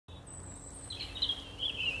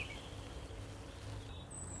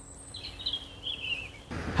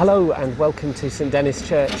Hello and welcome to St Dennis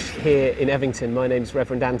Church here in Evington. My name's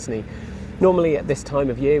Reverend Anthony. Normally at this time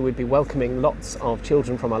of year we'd be welcoming lots of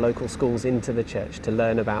children from our local schools into the church to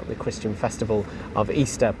learn about the Christian festival of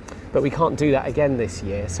Easter, but we can't do that again this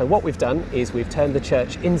year. So what we've done is we've turned the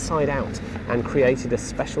church inside out and created a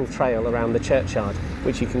special trail around the churchyard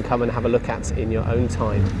which you can come and have a look at in your own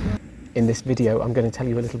time. In this video I'm going to tell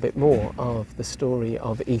you a little bit more of the story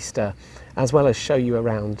of Easter, as well as show you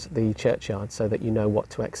around the churchyard so that you know what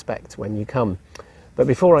to expect when you come. But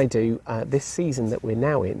before I do, this season that we're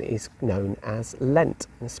now in is known as Lent,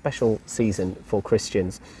 a special season for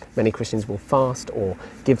Christians. Many Christians will fast or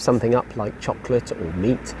give something up like chocolate or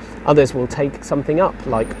meat. Others will take something up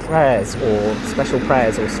like prayers or special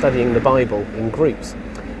prayers or studying the Bible in groups.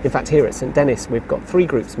 In fact, here at St Dennis we've got 3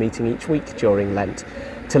 groups meeting each week during Lent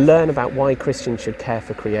to learn about why Christians should care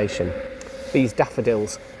for creation. These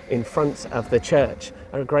daffodils in front of the church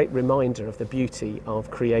are a great reminder of the beauty of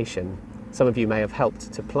creation. Some of you may have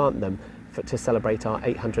helped to plant them to celebrate our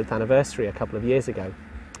 800th anniversary a couple of years ago.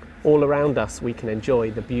 All around us we can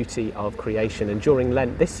enjoy the beauty of creation, and during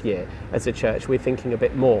Lent this year as a church we're thinking a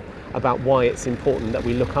bit more about why it's important that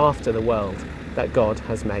we look after the world that God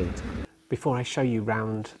has made. Before I show you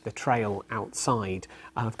round the trail outside,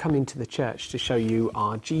 I've come into the church to show you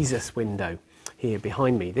our Jesus window here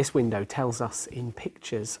behind me. This window tells us in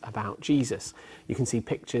pictures about Jesus. You can see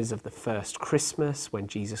pictures of the first Christmas when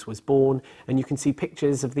Jesus was born, and you can see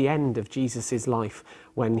pictures of the end of Jesus's life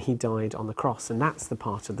when he died on the cross. And that's the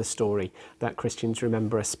part of the story that Christians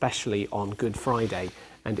remember especially on Good Friday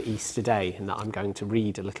and Easter Day, and that I'm going to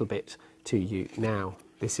read a little bit to you now.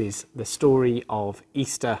 This is The Story of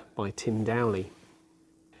Easter by Tim Dowley.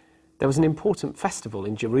 There was an important festival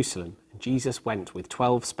in Jerusalem, and Jesus went with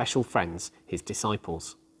 12 special friends, his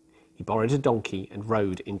disciples. He borrowed a donkey and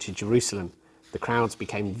rode into Jerusalem. The crowds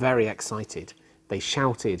became very excited. They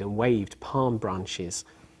shouted and waved palm branches.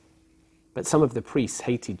 But some of the priests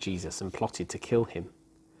hated Jesus and plotted to kill him.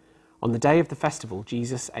 On the day of the festival,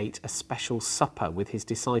 Jesus ate a special supper with his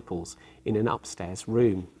disciples in an upstairs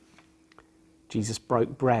room. Jesus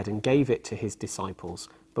broke bread and gave it to his disciples,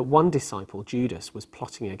 but one disciple, Judas, was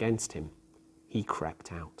plotting against him. He crept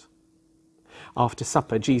out. After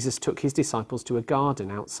supper, Jesus took his disciples to a garden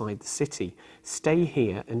outside the city. "Stay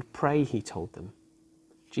here and pray," he told them.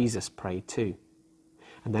 Jesus prayed too.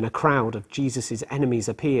 And then a crowd of Jesus' enemies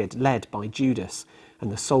appeared, led by Judas, and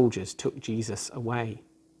the soldiers took Jesus away.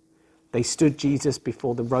 They stood Jesus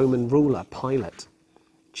before the Roman ruler, Pilate.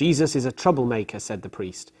 "Jesus is a troublemaker," said the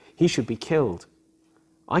priest. "He should be killed."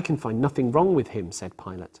 "I can find nothing wrong with him," said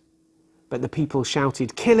Pilate. But the people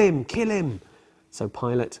shouted, "Kill him, kill him!" So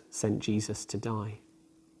Pilate sent Jesus to die.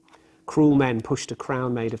 Cruel men pushed a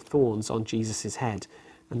crown made of thorns on Jesus' head,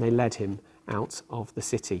 and they led him out of the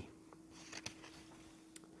city.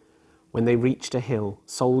 When they reached a hill,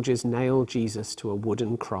 soldiers nailed Jesus to a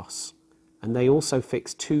wooden cross, and they also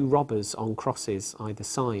fixed 2 robbers on crosses either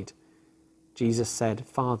side. Jesus said,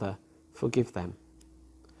 "Father, forgive them."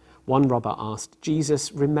 One robber asked,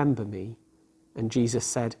 "Jesus, remember me?" And Jesus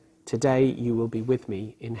said, "Today you will be with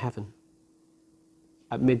me in heaven."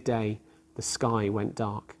 At midday, the sky went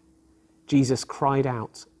dark. Jesus cried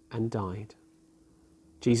out and died.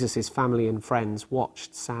 Jesus' family and friends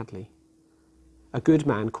watched sadly. A good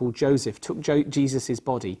man called Joseph took Jesus'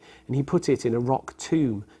 body and he put it in a rock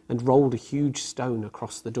tomb and rolled a huge stone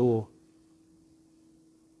across the door.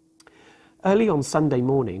 Early on Sunday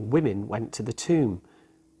morning, women went to the tomb.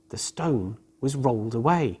 The stone was rolled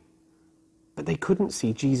away, but they couldn't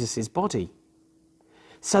see Jesus' body.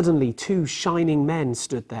 Suddenly, 2 shining men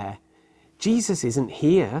stood there. "Jesus isn't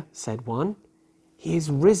here," said one. "He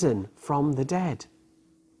is risen from the dead."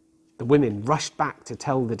 The women rushed back to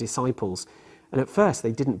tell the disciples, and at first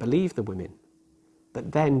they didn't believe the women.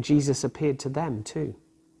 But then Jesus appeared to them too.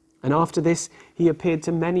 And after this, he appeared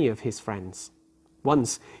to many of his friends.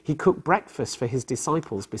 Once, he cooked breakfast for his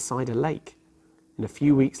disciples beside a lake. And a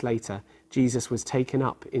few weeks later, Jesus was taken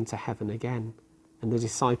up into heaven again, and the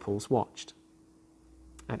disciples watched.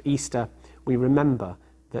 At Easter, we remember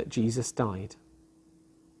that Jesus died,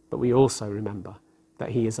 but we also remember that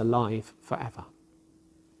he is alive forever.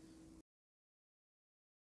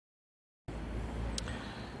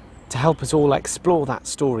 To help us all explore that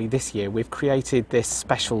story this year, we've created this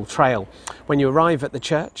special trail. When you arrive at the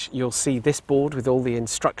church, you'll see this board with all the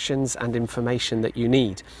instructions and information that you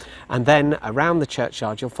need. And then around the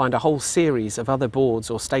churchyard, you'll find a whole series of other boards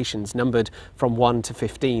or stations numbered from 1 to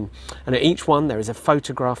 15. And at each one, there is a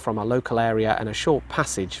photograph from our local area and a short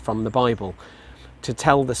passage from the Bible to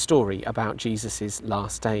tell the story about Jesus'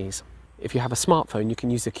 last days. if you have a smartphone, you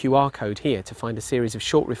can use the QR code here to find a series of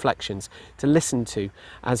short reflections to listen to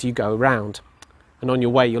as you go around. And on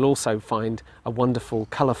your way, you'll also find a wonderful,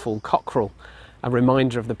 colourful cockerel, a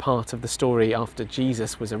reminder of the part of the story after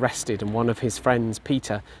Jesus was arrested and one of his friends,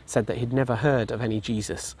 Peter, said that he'd never heard of any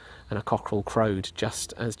Jesus, and a cockerel crowed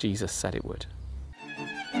just as Jesus said it would.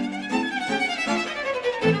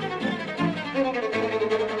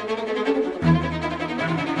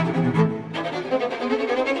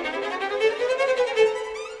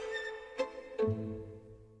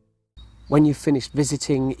 When you've finished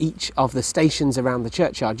visiting each of the stations around the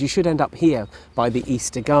churchyard, you should end up here by the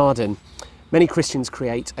Easter garden. Many Christians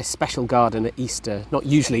create a special garden at Easter, not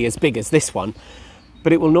usually as big as this one,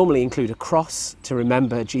 but it will normally include a cross to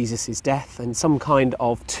remember Jesus' death and some kind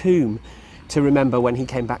of tomb to remember when he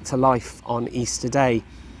came back to life on Easter Day.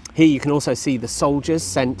 Here you can also see the soldiers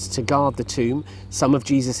sent to guard the tomb, some of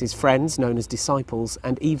Jesus' friends known as disciples,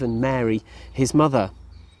 and even Mary, his mother.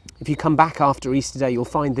 If you come back after Easter Day, you'll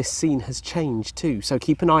find this scene has changed too, so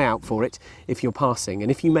keep an eye out for it if you're passing.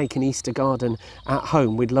 And if you make an Easter garden at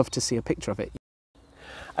home, we'd love to see a picture of it.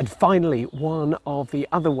 And finally, one of the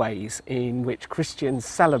other ways in which Christians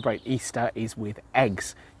celebrate Easter is with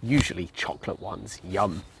eggs, usually chocolate ones.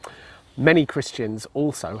 Yum! Many Christians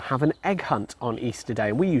also have an egg hunt on Easter Day,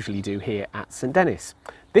 and we usually do here at St Denis.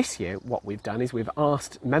 This year, what we've done is we've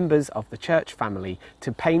asked members of the church family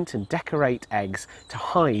to paint and decorate eggs to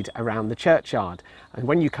hide around the churchyard. And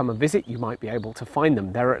when you come and visit, you might be able to find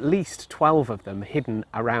them. There are at least 12 of them hidden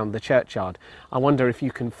around the churchyard. I wonder if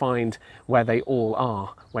you can find where they all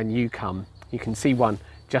are when you come. You can see one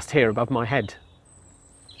just here above my head.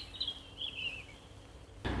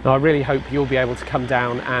 Now, I really hope you'll be able to come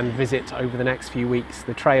down and visit over the next few weeks.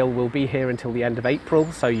 The trail will be here until the end of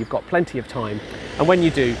April, so you've got plenty of time. And when you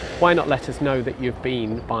do, why not let us know that you've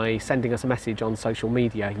been by sending us a message on social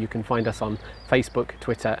media. You can find us on Facebook,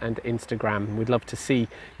 Twitter and Instagram. We'd love to see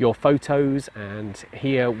your photos and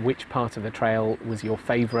hear which part of the trail was your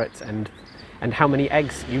favourite and how many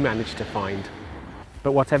eggs you managed to find.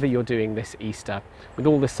 But whatever you're doing this Easter, with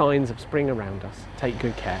all the signs of spring around us, take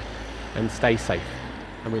good care and stay safe.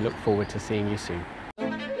 And we look forward to seeing you soon.